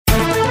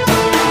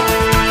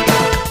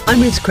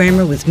I'm Ruth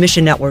Kramer with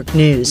Mission Network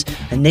News.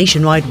 A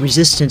nationwide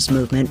resistance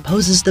movement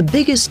poses the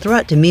biggest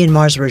threat to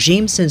Myanmar's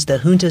regime since the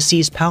junta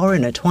seized power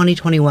in a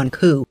 2021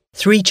 coup.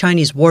 3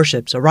 Chinese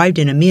warships arrived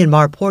in a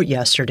Myanmar port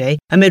yesterday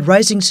amid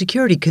rising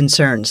security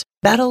concerns.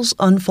 Battles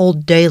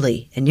unfold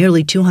daily, and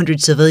nearly 200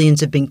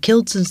 civilians have been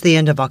killed since the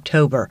end of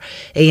October.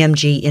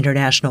 AMG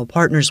International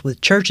partners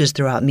with churches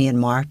throughout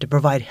Myanmar to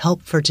provide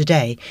help for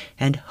today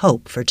and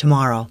hope for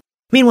tomorrow.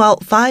 Meanwhile,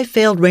 5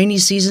 failed rainy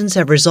seasons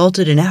have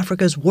resulted in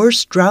Africa's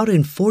worst drought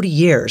in 40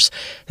 years.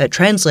 That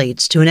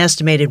translates to an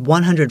estimated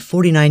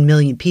 149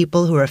 million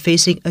people who are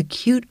facing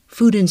acute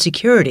food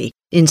insecurity.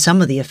 In some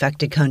of the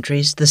affected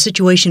countries, the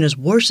situation is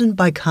worsened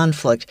by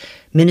conflict.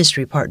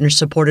 Ministry partners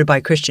supported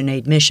by Christian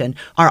Aid Mission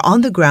are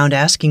on the ground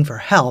asking for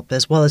help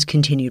as well as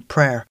continued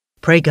prayer.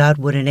 Pray God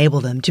would enable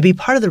them to be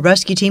part of the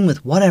rescue team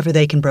with whatever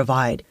they can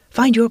provide.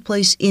 Find your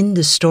place in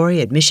the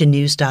story at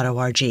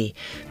missionnews.org.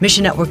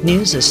 Mission Network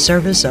News, a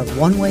service of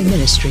One Way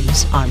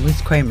Ministries. I'm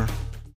Ruth Kramer.